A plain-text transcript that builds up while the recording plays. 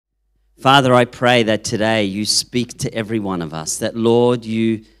Father, I pray that today you speak to every one of us, that, Lord,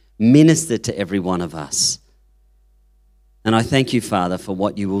 you minister to every one of us. And I thank you, Father, for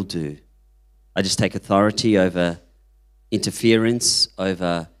what you will do. I just take authority over interference,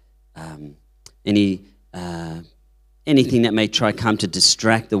 over anything that may try come to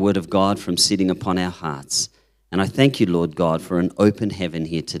distract the word of God from sitting upon our hearts. And I thank you, Lord God, for an open heaven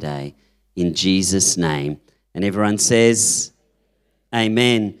here today, in Jesus' name. And everyone says,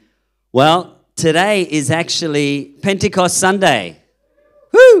 amen. Well, today is actually Pentecost Sunday.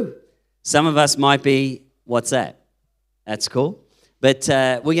 Woo! Some of us might be, what's that? That's cool. But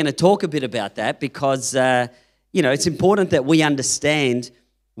we're going to talk a bit about that because, it's important that we understand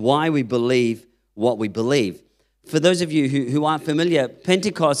why we believe what we believe. For those of you who aren't familiar,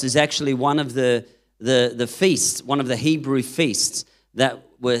 Pentecost is actually one of the feasts, one of the Hebrew feasts that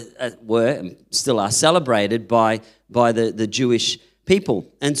were and still are celebrated by the Jewish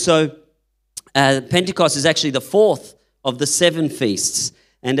people. And so Pentecost is actually the fourth of the 7 feasts.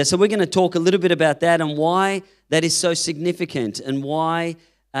 And so we're going to talk a little bit about that and why that is so significant and why,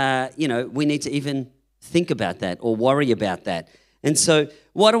 we need to even think about that or worry about that. And so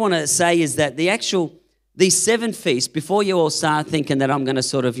what I want to say is that these 7 feasts, before you all start thinking that I'm going to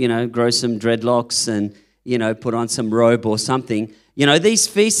sort of, grow some dreadlocks and, put on some robe or something, these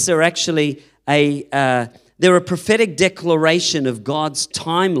feasts are actually they're a prophetic declaration of God's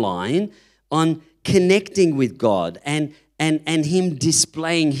timeline on connecting with God and him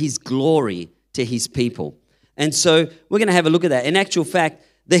displaying his glory to his people. And so we're going to have a look at that. In actual fact,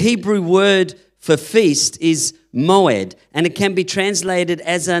 the Hebrew word for feast is moed, and it can be translated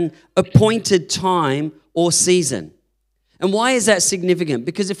as an appointed time or season. And why is that significant?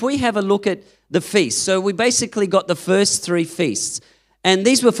 Because if we have a look at the feast, so we basically got the first 3 feasts, and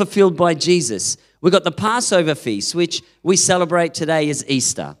these were fulfilled by Jesus. We got the Passover feast, which we celebrate today as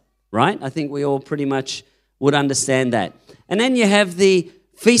Easter, right? I think we all pretty much would understand that. And then you have the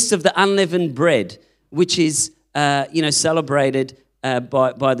Feast of the Unleavened Bread, which is, celebrated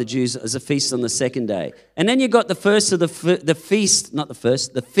by the Jews as a feast on the second day. And then you got the Feast of the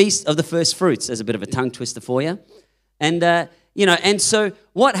First Fruits. There's a bit of a tongue twister for you. And, and so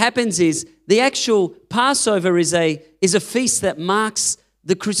what happens is the actual Passover is a feast that marks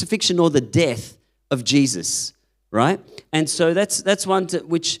the crucifixion or the death of Jesus, right? And so that's one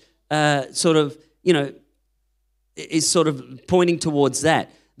which is sort of pointing towards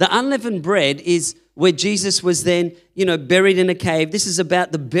that. The unleavened bread is where Jesus was then, buried in a cave. This is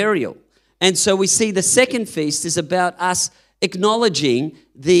about the burial. And so we see the second feast is about us acknowledging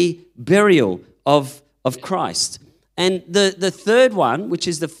the burial of Christ. And the third one, which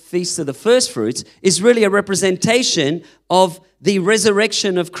is the Feast of the First Fruits, is really a representation of the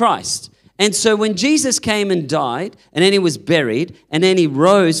resurrection of Christ. And so when Jesus came and died, and then he was buried, and then he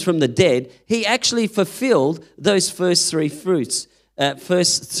rose from the dead, he actually fulfilled those first 3 fruits,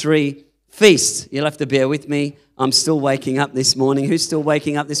 first 3 feast. You'll have to bear with me. I'm still waking up this morning. Who's still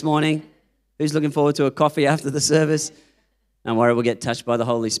waking up this morning? Who's looking forward to a coffee after the service? Don't worry, we'll get touched by the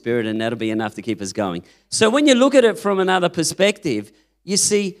Holy Spirit, and that'll be enough to keep us going. So when you look at it from another perspective, you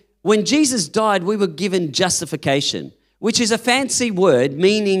see, when Jesus died, we were given justification, which is a fancy word,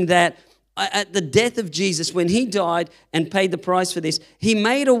 meaning that at the death of Jesus, when he died and paid the price for this, he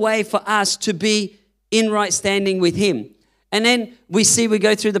made a way for us to be in right standing with him. And then we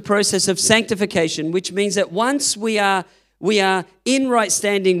go through the process of sanctification, which means that once we are in right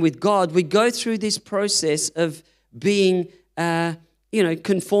standing with God, we go through this process of being,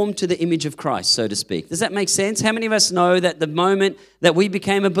 conformed to the image of Christ, so to speak. Does that make sense? How many of us know that the moment that we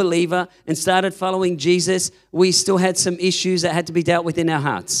became a believer and started following Jesus, we still had some issues that had to be dealt with in our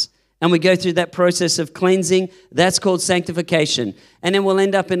hearts? And we go through that process of cleansing. That's called sanctification. And then we'll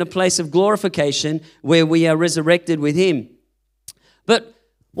end up in a place of glorification where we are resurrected with him. But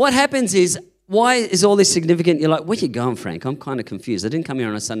what happens is, why is all this significant? You're like, where you going, Frank? I'm kind of confused. I didn't come here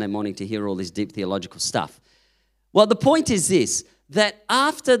on a Sunday morning to hear all this deep theological stuff. Well, the point is this, that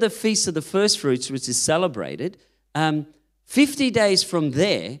after the Feast of the First Fruits, which is celebrated, 50 days from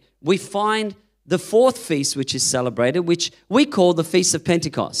there, we find the 4th feast, which is celebrated, which we call the Feast of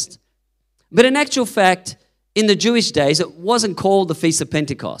Pentecost. But in actual fact, in the Jewish days, it wasn't called the Feast of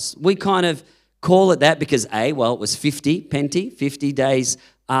Pentecost. We kind of call it that because it was 50 days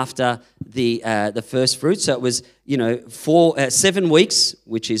after the first fruit. So it was, 7 weeks,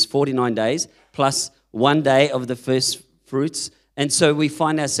 which is 49 days, plus 1 day of the first fruits. And so we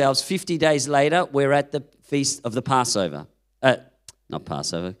find ourselves 50 days later, we're at the Feast of the Passover. Not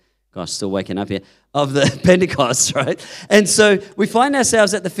Passover. Gosh, still waking up here. Of the Pentecost, right? And so we find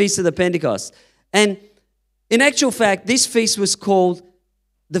ourselves at the Feast of the Pentecost. And in actual fact, this feast was called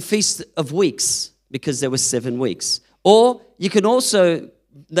the Feast of Weeks, because there were 7 weeks. Or you can also,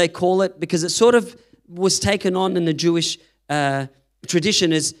 they call it, because it sort of was taken on in the Jewish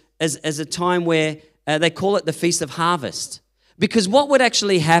tradition as a time where they call it the Feast of Harvest. Because what would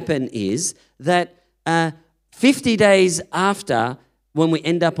actually happen is that 50 days after, when we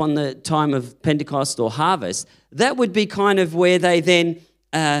end up on the time of Pentecost or harvest, that would be kind of where they then,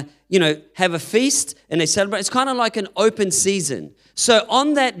 have a feast and they celebrate. It's kind of like an open season. So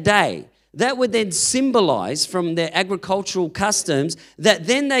on that day, that would then symbolize from their agricultural customs that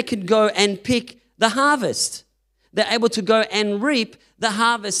then they could go and pick the harvest. They're able to go and reap the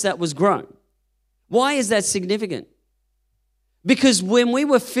harvest that was grown. Why is that significant? Because when we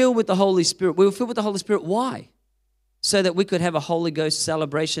were filled with the Holy Spirit, we were filled with the Holy Spirit. Why? So that we could have a Holy Ghost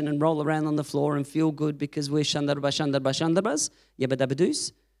celebration and roll around on the floor and feel good because we're shandarabas,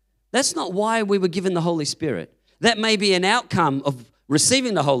 yabadabadus. That's not why we were given the Holy Spirit. That may be an outcome of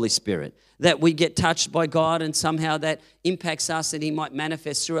receiving the Holy Spirit, that we get touched by God and somehow that impacts us and He might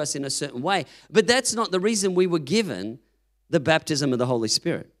manifest through us in a certain way. But that's not the reason we were given the baptism of the Holy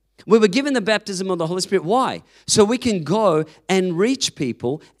Spirit. We were given the baptism of the Holy Spirit. Why? So we can go and reach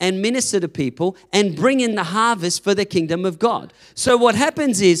people and minister to people and bring in the harvest for the kingdom of God. So what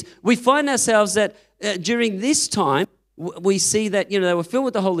happens is we find ourselves that during this time, we see that, they were filled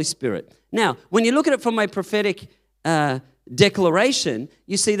with the Holy Spirit. Now, when you look at it from a prophetic declaration,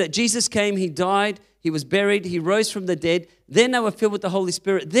 you see that Jesus came, He died, He was buried, He rose from the dead. Then they were filled with the Holy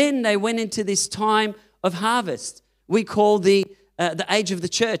Spirit. Then they went into this time of harvest. We call the age of the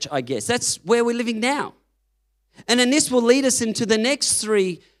church, I guess. That's where we're living now. And then this will lead us into the next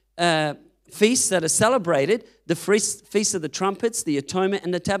 3 feasts that are celebrated, the Feast of the Trumpets, the Atonement,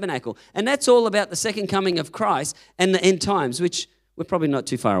 and the Tabernacle. And that's all about the second coming of Christ and the end times, which we're probably not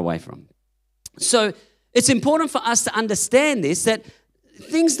too far away from. So it's important for us to understand this, that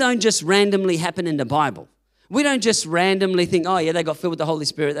things don't just randomly happen in the Bible. We don't just randomly think, oh, yeah, they got filled with the Holy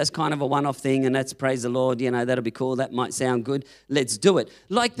Spirit. That's kind of a one-off thing, and that's praise the Lord. That'll be cool. That might sound good. Let's do it.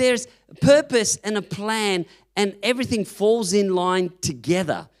 Like there's purpose and a plan, and everything falls in line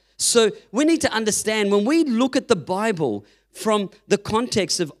together. So we need to understand when we look at the Bible from the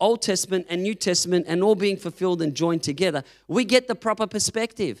context of Old Testament and New Testament and all being fulfilled and joined together, we get the proper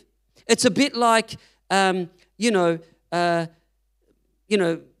perspective. It's a bit like, I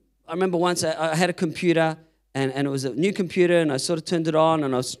remember once I had a computer, and it was a new computer, and I sort of turned it on,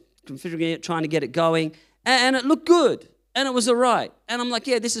 and I was configuring it, trying to get it going, and it looked good, and it was all right. And I'm like,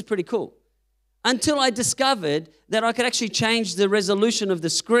 yeah, this is pretty cool. Until I discovered that I could actually change the resolution of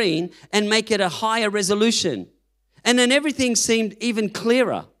the screen and make it a higher resolution. And then everything seemed even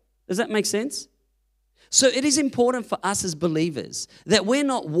clearer. Does that make sense? So it is important for us as believers that we're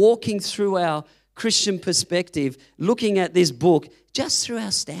not walking through our Christian perspective, looking at this book just through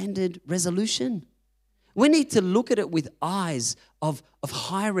our standard resolution. We need to look at it with eyes of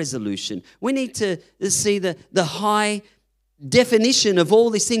high resolution. We need to see the high definition of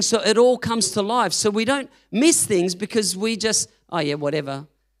all these things so it all comes to life. So we don't miss things because we just, oh yeah, whatever.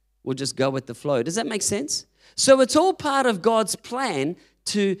 We'll just go with the flow. Does that make sense? So it's all part of God's plan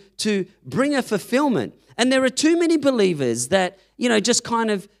to bring a fulfillment. And there are too many believers that, just kind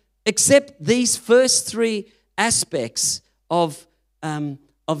of accept these first 3 aspects of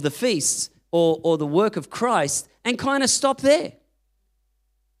the feasts or the work of Christ and kind of stop there.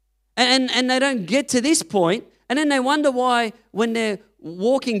 And they don't get to this point, and then they wonder why when they're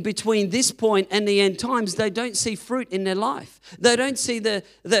walking between this point and the end times, they don't see fruit in their life. They don't see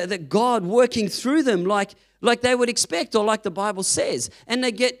the God working through them like they would expect or like the Bible says. And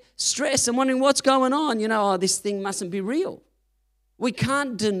they get stressed and wondering what's going on. This thing mustn't be real. We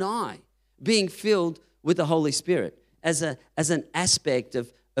can't deny being filled with the Holy Spirit as an aspect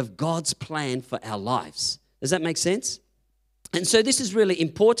of God's plan for our lives. Does that make sense? And so this is really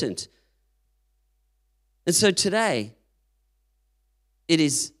important. And so today, it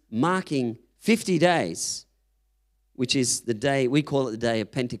is marking 50 days, which is the day, we call it the day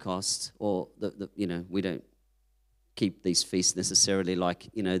of Pentecost, or we don't keep these feasts necessarily like,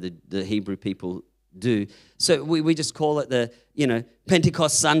 the Hebrew people do. So we just call it the,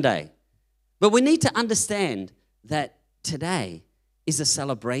 Pentecost Sunday. But we need to understand that today is a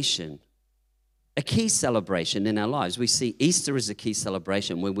celebration, a key celebration in our lives. We see Easter as a key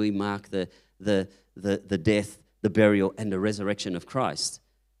celebration where we mark the death, the burial, and the resurrection of Christ.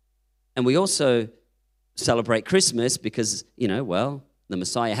 And we also celebrate Christmas because, the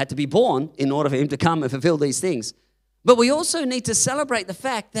Messiah had to be born in order for him to come and fulfill these things. But we also need to celebrate the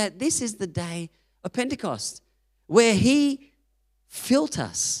fact that this is the day of Pentecost, where he filled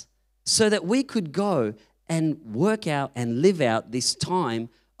us so that we could go and work out and live out this time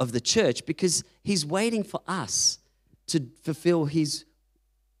of the church because he's waiting for us to fulfill his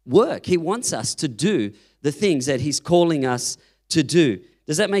work. He wants us to do the things that he's calling us to do.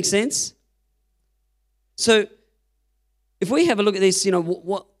 Does that make sense? So if we have a look at this,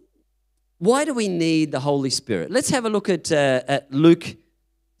 why do we need the Holy Spirit? Let's have a look at Luke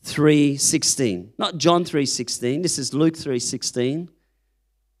 3:16. Not John 3:16. This is Luke 3:16.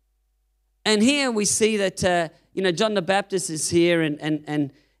 And here we see that, John the Baptist is here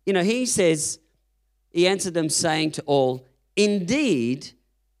and he says, he answered them saying to all, I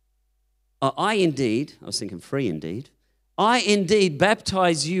was thinking free indeed, I indeed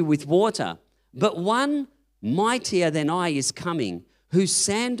baptize you with water, but one mightier than I is coming, whose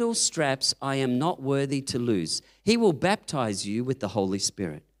sandal straps I am not worthy to loose. He will baptize you with the Holy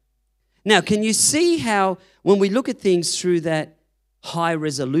Spirit. Now, can you see how when we look at things through that high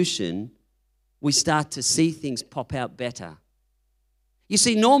resolution, we start to see things pop out better? You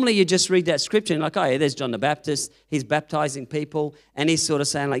see, normally you just read that scripture and like, oh yeah, there's John the Baptist. He's baptizing people and he's sort of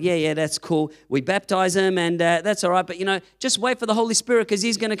saying like, yeah, that's cool. We baptize him and that's all right. But, just wait for the Holy Spirit because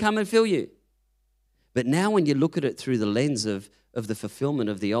he's going to come and fill you. But now when you look at it through the lens of the fulfillment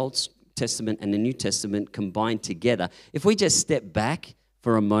of the Old Testament and the New Testament combined together, if we just step back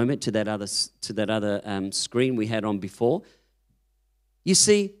for a moment to that other screen we had on before, you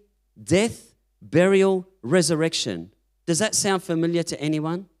see death, burial, resurrection. Does that sound familiar to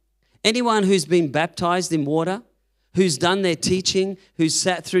anyone? Anyone who's been baptized in water, who's done their teaching, who's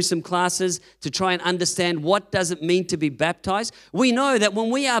sat through some classes to try and understand what does it mean to be baptized? We know that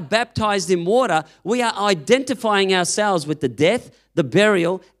when we are baptized in water, we are identifying ourselves with the death, the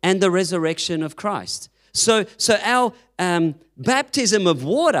burial, and the resurrection of Christ. So our baptism of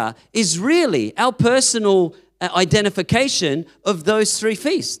water is really our personal identification of those three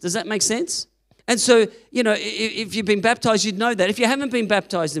feasts. Does that make sense? And so, if you've been baptized, you'd know that. If you haven't been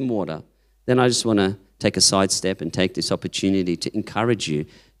baptized in water, then I just want to take a sidestep and take this opportunity to encourage you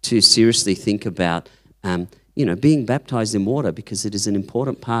to seriously think about, being baptized in water because it is an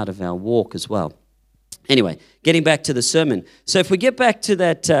important part of our walk as well. Anyway, getting back to the sermon. So if we get back to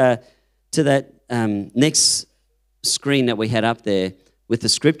that next screen that we had up there with the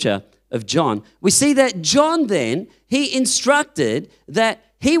scripture of John, we see that John then, he instructed that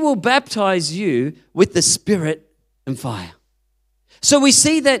he will baptize you with the Spirit and fire. So we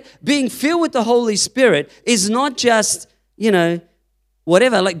see that being filled with the Holy Spirit is not just,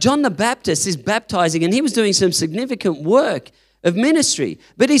 whatever. Like John the Baptist is baptizing and he was doing some significant work of ministry.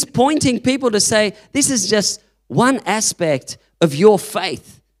 But he's pointing people to say, this is just one aspect of your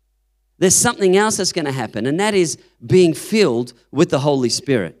faith. There's something else that's going to happen, and that is being filled with the Holy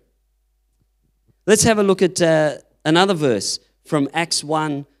Spirit. Let's have a look at another verse from Acts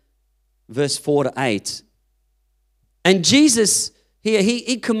 1, verse 4 to 8. And Jesus here,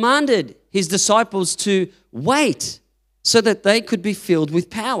 he commanded his disciples to wait so that they could be filled with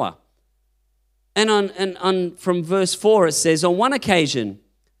power. And from verse 4 it says, on one occasion,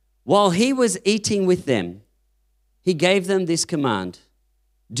 while he was eating with them, he gave them this command: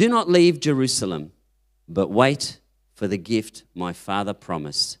 do not leave Jerusalem, but wait for the gift my Father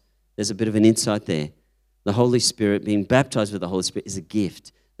promised. There's a bit of an insight there. The Holy Spirit, being baptized with the Holy Spirit, is a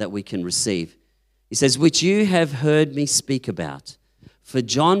gift that we can receive. He says, which you have heard me speak about. For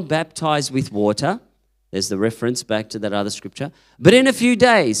John baptized with water. There's the reference back to that other scripture. But in a few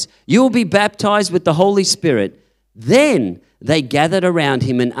days, you will be baptized with the Holy Spirit. Then they gathered around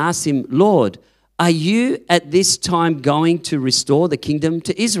him and asked him, Lord, are you at this time going to restore the kingdom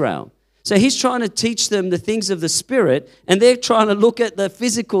to Israel? So he's trying to teach them the things of the Spirit, and they're trying to look at the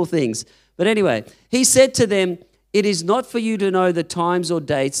physical things. But anyway, he said to them, it is not for you to know the times or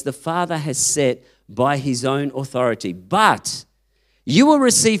dates the Father has set by his own authority, but you will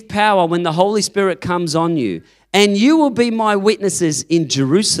receive power when the Holy Spirit comes on you, and you will be my witnesses in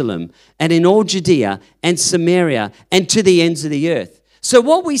Jerusalem and in all Judea and Samaria and to the ends of the earth. So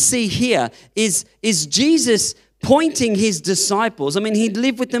what we see here is Jesus pointing his disciples. I mean, he'd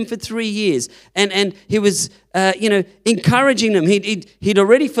lived with them for 3 years, and he was, encouraging them. He'd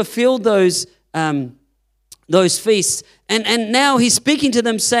already fulfilled those feasts, and now he's speaking to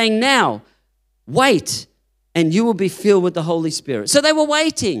them, saying, "Now, wait, and you will be filled with the Holy Spirit." So they were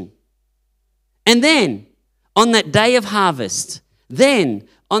waiting, and then on that day of harvest, then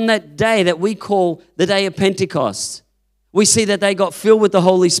on that day that we call the day of Pentecost, we see that they got filled with the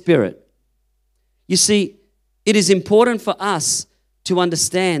Holy Spirit. You see, it is important for us to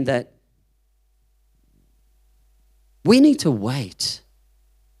understand that we need to wait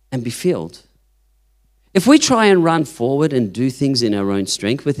and be filled. If we try and run forward and do things in our own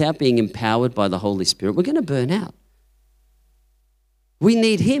strength without being empowered by the Holy Spirit, we're going to burn out. We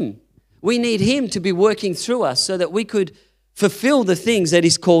need him. We need him to be working through us so that we could fulfill the things that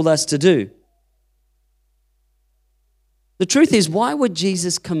he's called us to do. The truth is, why would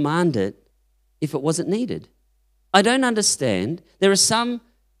Jesus command it if it wasn't needed? I don't understand. There are some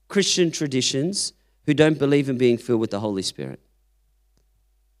Christian traditions who don't believe in being filled with the Holy Spirit.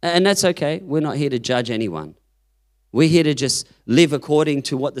 And that's okay. We're not here to judge anyone. We're here to just live according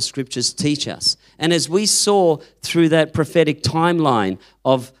to what the scriptures teach us. And as we saw through that prophetic timeline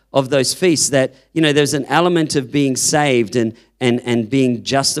of those feasts, that, there's an element of being saved and being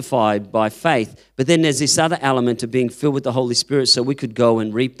justified by faith. But then there's this other element of being filled with the Holy Spirit so we could go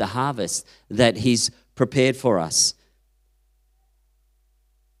and reap the harvest that he's prepared for us.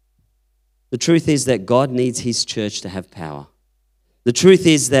 The truth is that God needs his church to have power. The truth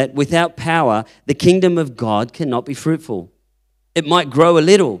is that without power, the kingdom of God cannot be fruitful. It might grow a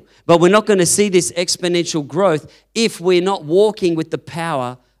little, but we're not going to see this exponential growth if we're not walking with the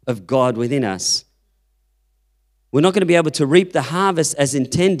power of God within us. We're not going to be able to reap the harvest as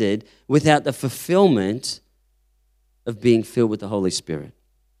intended without the fulfillment of being filled with the Holy Spirit.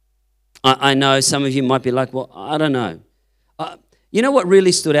 I know some of you might be like, well, I don't know. You know what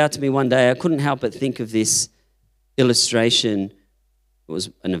really stood out to me one day? I couldn't help but think of this illustration. It was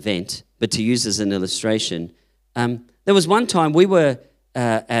an event, but to use as an illustration. There was one time we were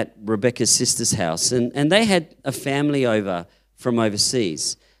at Rebecca's sister's house, and they had a family over from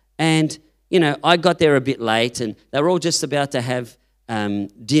overseas. And, I got there a bit late, and they were all just about to have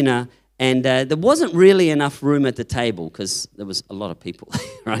dinner, and there wasn't really enough room at the table because there was a lot of people,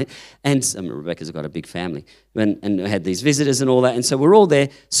 right? And Rebecca's got a big family, and had these visitors and all that, and so we're all there.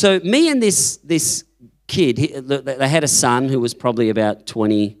 So me and this kid, they had a son who was probably about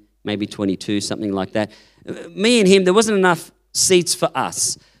 20, maybe 22, something like that. Me and him, there wasn't enough seats for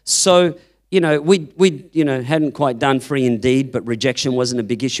us. So, we hadn't quite done free indeed, but rejection wasn't a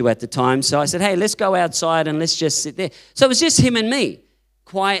big issue at the time. So I said, hey, let's go outside and let's just sit there. So it was just him and me,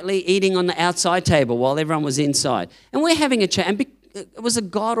 quietly eating on the outside table while everyone was inside. And we're having a chat, and it was a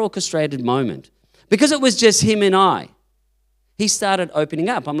God-orchestrated moment. Because it was just him and I, he started opening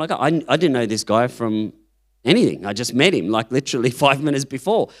up. I'm like, I didn't know this guy from anything. I just met him like literally 5 minutes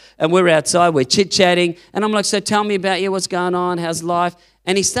before. And we're outside, we're chit-chatting. And I'm like, so tell me about you, what's going on, how's life?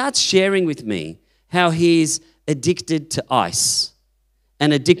 And he starts sharing with me how he's addicted to ice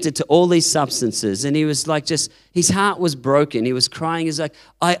and addicted to all these substances. And he was like his heart was broken. He was crying. He's like,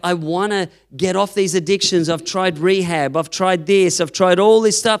 I want to get off these addictions. I've tried rehab. I've tried this. I've tried all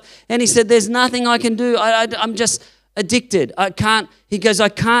this stuff. And he said, there's nothing I can do. I'm just addicted. He goes, I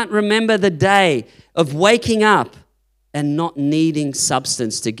can't remember the day of waking up and not needing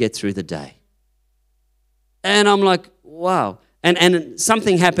substance to get through the day. And I'm like, wow. And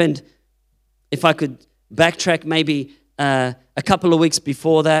something happened, if I could backtrack maybe a couple of weeks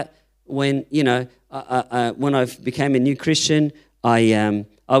before that, when, when I became a new Christian, I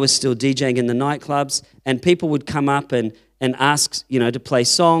was still DJing in the nightclubs, and people would come up and ask, to play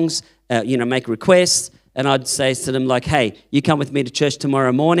songs, make requests. And I'd say to them like, hey, you come with me to church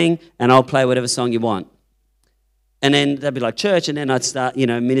tomorrow morning and I'll play whatever song you want. And then they'd be like, church, and then I'd start,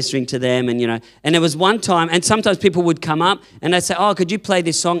 ministering to them. And, and there was one time, and sometimes people would come up and they'd say, oh, could you play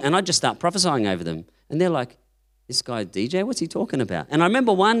this song? And I'd just start prophesying over them. And they're like, this guy DJ, what's he talking about? And I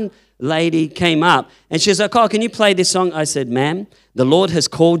remember one lady came up and she was like, oh, can you play this song? I said, ma'am, the Lord has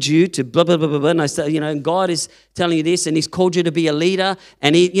called you to blah, blah, blah, blah, blah. And I said, God is telling you this, and he's called you to be a leader,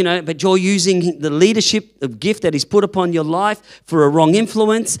 and but you're using the leadership of gift that he's put upon your life for a wrong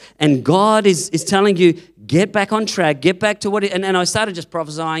influence, and God is telling you, get back on track, get back to what and I started just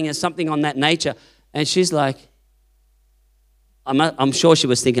prophesying as something on that nature. And she's like, I'm sure she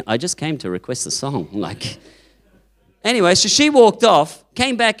was thinking, I just came to request a song. Like, anyway, so she walked off,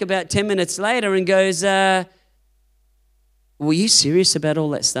 came back about 10 minutes later and goes, were you serious about all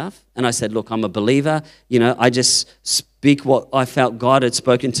that stuff? And I said, look, I'm a believer. I just speak what I felt God had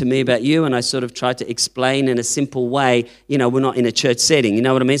spoken to me about you, and I sort of tried to explain in a simple way. We're not in a church setting, you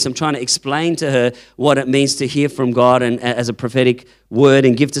know what I mean? So I'm trying to explain to her what it means to hear from God and as a prophetic word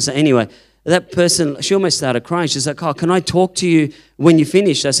and give to. Anyway, that person, she almost started crying. She's like, oh, can I talk to you when you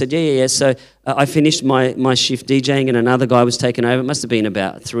finish? I said, yeah. So I finished my shift DJing, and another guy was taking over. It must have been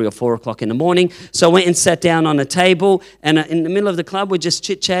about 3 or 4 o'clock in the morning. So I went and sat down on a table, and in the middle of the club, we're just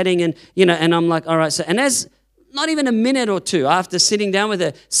chit-chatting, and, and I'm like, all right. So, and as not even a minute or two after sitting down with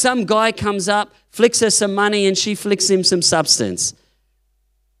her, some guy comes up, flicks her some money, and she flicks him some substance.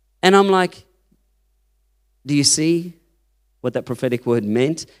 And I'm like, do you see what that prophetic word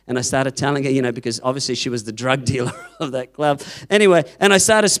meant. And I started telling her, because obviously she was the drug dealer of that club. Anyway, and I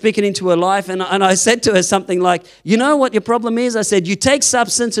started speaking into her life. And I said to her something like, you know what your problem is? I said, you take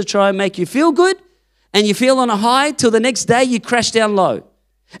substance to try and make you feel good. And you feel on a high till the next day you crash down low.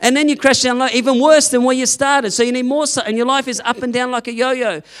 And then you crash down low, even worse than where you started. So you need more, and your life is up and down like a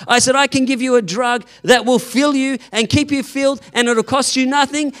yo-yo. I said, I can give you a drug that will fill you and keep you filled, and it'll cost you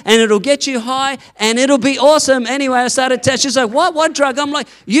nothing, and it'll get you high, and it'll be awesome. Anyway, I started telling, she's like, what drug? I'm like,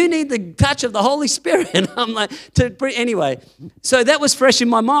 you need the touch of the Holy Spirit. And I'm like, anyway. So that was fresh in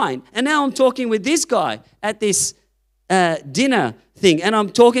my mind. And now I'm talking with this guy at this dinner thing, and I'm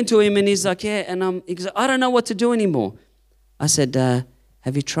talking to him, and he's like, yeah, and he's like, I don't know what to do anymore. I said,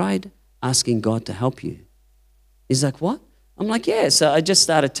 have you tried asking God to help you? He's like, what? I'm like, yeah. So I just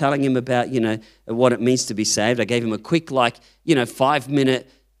started telling him about, what it means to be saved. I gave him a quick, 5-minute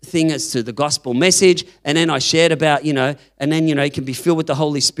thing as to the gospel message. And then I shared about, and then, you can be filled with the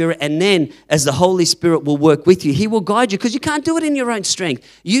Holy Spirit. And then as the Holy Spirit will work with you, he will guide you, because you can't do it in your own strength.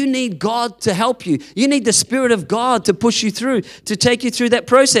 You need God to help you. You need the Spirit of God to push you through, to take you through that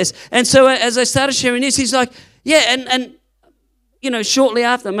process. And so as I started sharing this, he's like, yeah, and shortly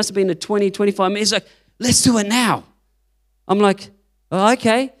after, it must have been a 20, 25 minutes, he's like, let's do it now. I'm like, oh,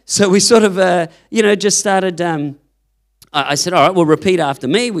 okay. So we sort of, just started, I said, all right, well, repeat after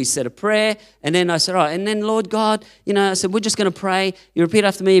me. We said a prayer. And then I said, all right, and then Lord God, I said, we're just going to pray. You repeat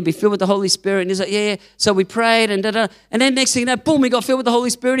after me, be filled with the Holy Spirit. And he's like, yeah. So we prayed and da-da. And then next thing you know, boom, he got filled with the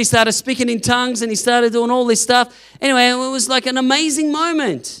Holy Spirit. He started speaking in tongues and he started doing all this stuff. Anyway, it was like an amazing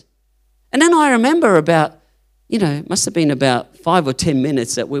moment. And then I remember about, it must have been about 5 or 10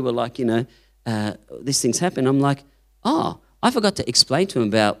 minutes that we were like, this thing's happened. I'm like, oh, I forgot to explain to him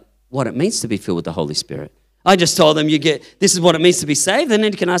about what it means to be filled with the Holy Spirit. I just told him, this is what it means to be saved, and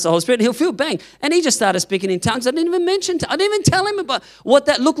then you can ask the Holy Spirit, and he'll feel bang. And he just started speaking in tongues. I didn't even tell him about what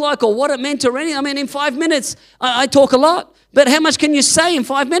that looked like or what it meant or anything. I mean, in 5 minutes, I talk a lot, but how much can you say in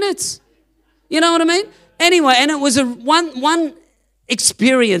 5 minutes? You know what I mean? Anyway, and it was one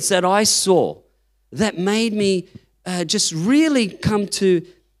experience that I saw that made me just really come to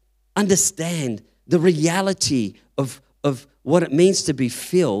understand the reality of what it means to be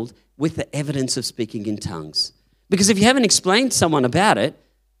filled with the evidence of speaking in tongues. Because if you haven't explained to someone about it,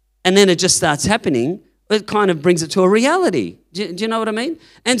 and then it just starts happening, it kind of brings it to a reality. Do you know what I mean?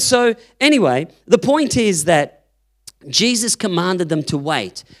 And so, anyway, the point is that Jesus commanded them to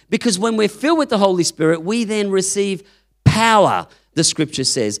wait. Because when we're filled with the Holy Spirit, we then receive power. The scripture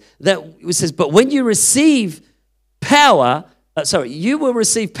says but when you receive power, you will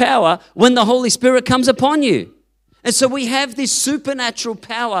receive power when the Holy Spirit comes upon you. And so we have this supernatural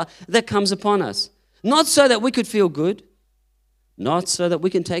power that comes upon us. Not so that we could feel good, not so that we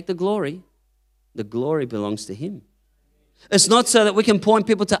can take the glory. The glory belongs to Him. It's not so that we can point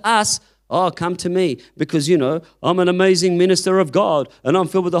people to us. Oh, come to me because, I'm an amazing minister of God and I'm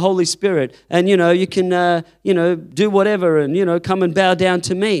filled with the Holy Spirit. And, you can, do whatever and, come and bow down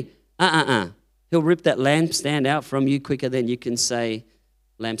to me. He'll rip that lampstand out from you quicker than you can say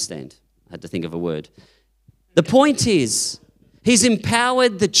lampstand. I had to think of a word. The point is, He's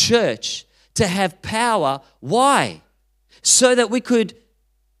empowered the church to have power. Why? So that we could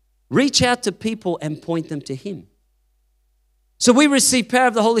reach out to people and point them to Him. So we receive power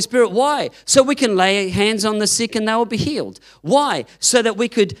of the Holy Spirit. Why? So we can lay hands on the sick and they will be healed. Why? So that we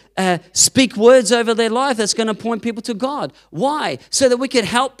could speak words over their life that's going to point people to God. Why? So that we could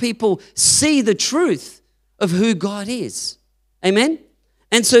help people see the truth of who God is. Amen?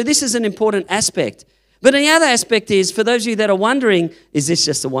 And so this is an important aspect. But the other aspect is, for those of you that are wondering, is this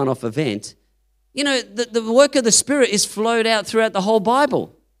just a one-off event? The work of the Spirit is flowed out throughout the whole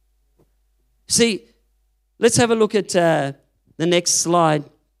Bible. See, let's have a look at the next slide.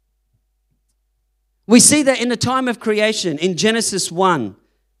 We see that in the time of creation, in Genesis 1,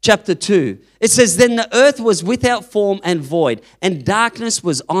 chapter 2, it says, then the earth was without form and void, and darkness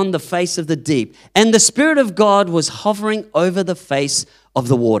was on the face of the deep, and the Spirit of God was hovering over the face of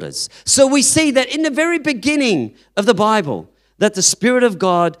the waters. So we see that in the very beginning of the Bible, that the Spirit of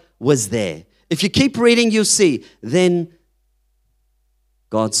God was there. If you keep reading, you'll see, then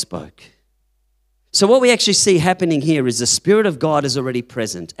God spoke. So what we actually see happening here is the Spirit of God is already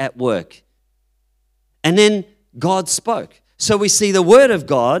present at work. And then God spoke. So we see the Word of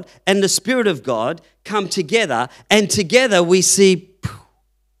God and the Spirit of God come together, and together we see,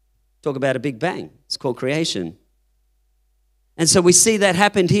 talk about a big bang. It's called creation. And so we see that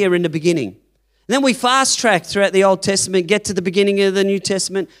happened here in the beginning. And then we fast track throughout the Old Testament, get to the beginning of the New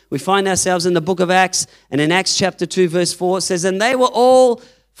Testament. We find ourselves in the book of Acts, and in Acts chapter 2, verse 4, it says, and they were all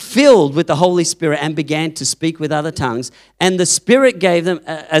filled with the Holy Spirit and began to speak with other tongues. And the Spirit gave them,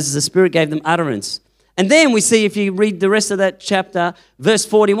 as the Spirit gave them utterance. And then we see, if you read the rest of that chapter, verse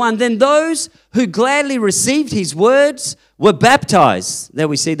 41, then those who gladly received his words were baptized. There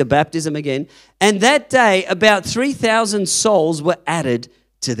we see the baptism again. And that day, about 3,000 souls were added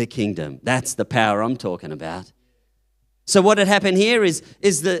to the kingdom. That's the power I'm talking about. So what had happened here is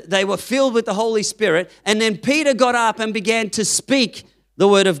that they were filled with the Holy Spirit, and then Peter got up and began to speak the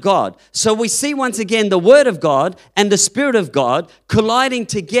Word of God. So we see once again the Word of God and the Spirit of God colliding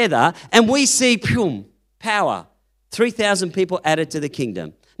together, and we see power. 3,000 people added to the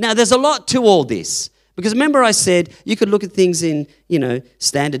kingdom. Now, there's a lot to all this. Because remember I said you could look at things in,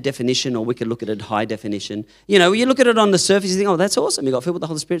 standard definition, or we could look at it high definition. You look at it on the surface, you think, oh, that's awesome. You got filled with the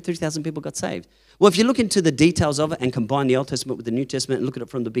Holy Spirit, 3,000 people got saved. Well, if you look into the details of it and combine the Old Testament with the New Testament and look at it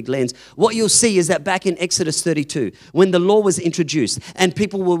from the big lens, what you'll see is that back in Exodus 32, when the law was introduced and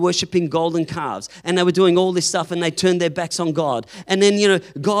people were worshiping golden calves and they were doing all this stuff and they turned their backs on God. And then,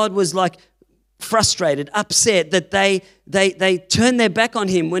 God was like, frustrated, upset that they turned their back on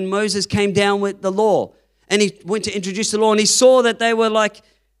him when Moses came down with the law, and he went to introduce the law, and he saw that they were like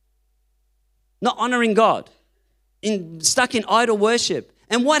not honoring God, stuck in idol worship.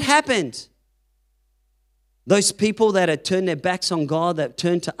 And what happened? Those people that had turned their backs on God, that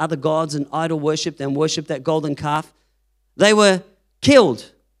turned to other gods and idol worshiped and worshiped that golden calf, they were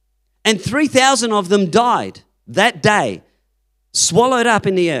killed. And 3,000 of them died that day, swallowed up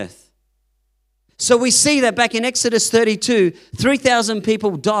in the earth. So we see that back in Exodus 32, 3,000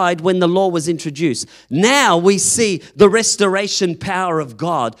 people died when the law was introduced. Now we see the restoration power of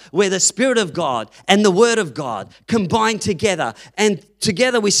God, where the Spirit of God and the Word of God combine together. And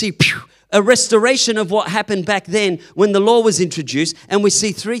together we see a restoration of what happened back then when the law was introduced. And we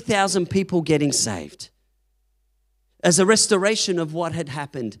see 3,000 people getting saved as a restoration of what had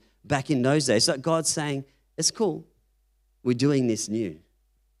happened back in those days. So God's saying, it's cool. We're doing this new.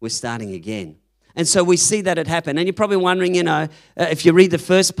 We're starting again. And so we see that it happened. And you're probably wondering, if you read the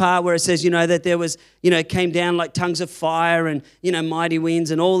first part where it says, that there was, it came down like tongues of fire and, mighty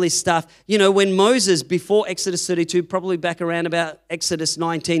winds and all this stuff. When Moses, before Exodus 32, probably back around about Exodus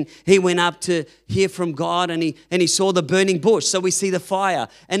 19, he went up to hear from God and he saw the burning bush. So we see the fire.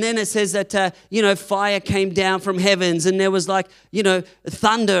 And then it says that, fire came down from heavens, and there was like,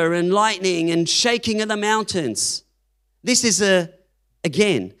 thunder and lightning and shaking of the mountains. This is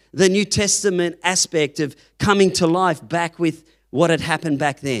again, the New Testament aspect of coming to life back with what had happened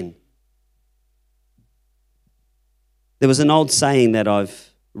back then. There was an old saying that I've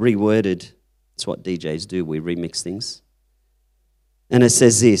reworded. It's what DJs do. We remix things. And it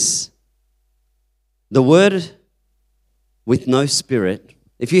says this: the word with no spirit,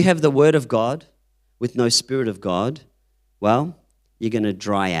 if you have the word of God with no spirit of God, well, you're going to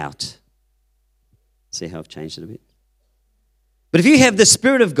dry out. See how I've changed it a bit? But if you have the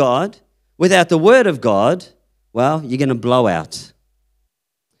Spirit of God without the Word of God, well, you're going to blow out.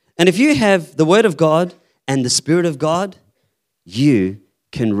 And if you have the Word of God and the Spirit of God, you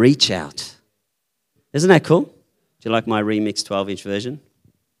can reach out. Isn't that cool? Do you like my remix 12-inch version?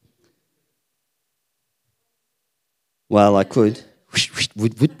 Well, I could.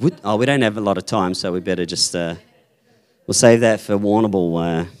 Oh, we don't have a lot of time, so we better just, we'll save that for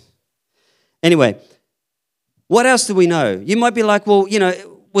Warrnambool. Anyway. What else do we know? You might be like, well,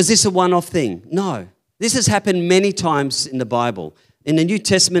 was this a one-off thing? No. This has happened many times in the Bible. In the New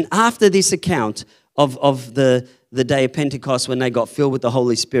Testament, after this account of the day of Pentecost when they got filled with the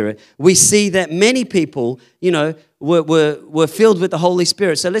Holy Spirit, we see that many people, were filled with the Holy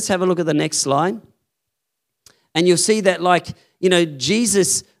Spirit. So let's have a look at the next slide. And you'll see that,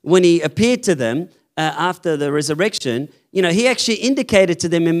 Jesus, when he appeared to them after the resurrection, he actually indicated to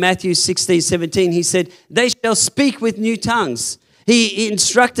them in Matthew 16:17, he said, they shall speak with new tongues. He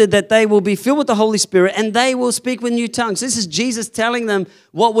instructed that they will be filled with the Holy Spirit and they will speak with new tongues. This is Jesus telling them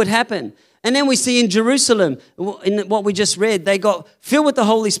what would happen. And then we see in Jerusalem, in what we just read, they got filled with the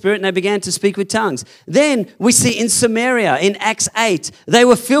Holy Spirit and they began to speak with tongues. Then we see in Samaria, in Acts 8, they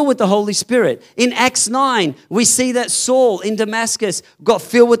were filled with the Holy Spirit. In Acts 9, we see that Saul in Damascus got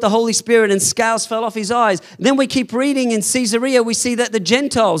filled with the Holy Spirit and scales fell off his eyes. Then we keep reading in Caesarea, we see that the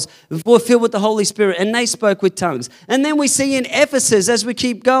Gentiles were filled with the Holy Spirit and they spoke with tongues. And then we see in Ephesus, as we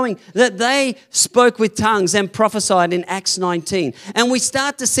keep going, that they spoke with tongues and prophesied in Acts 19. And we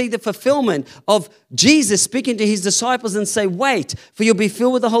start to see the fulfillment of Jesus speaking to his disciples and say, wait, for you'll be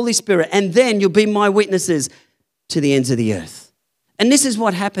filled with the Holy Spirit and then you'll be my witnesses to the ends of the earth. And this is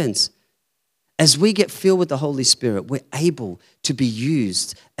what happens. As we get filled with the Holy Spirit, we're able to be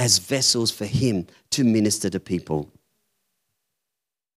used as vessels for him to minister to people.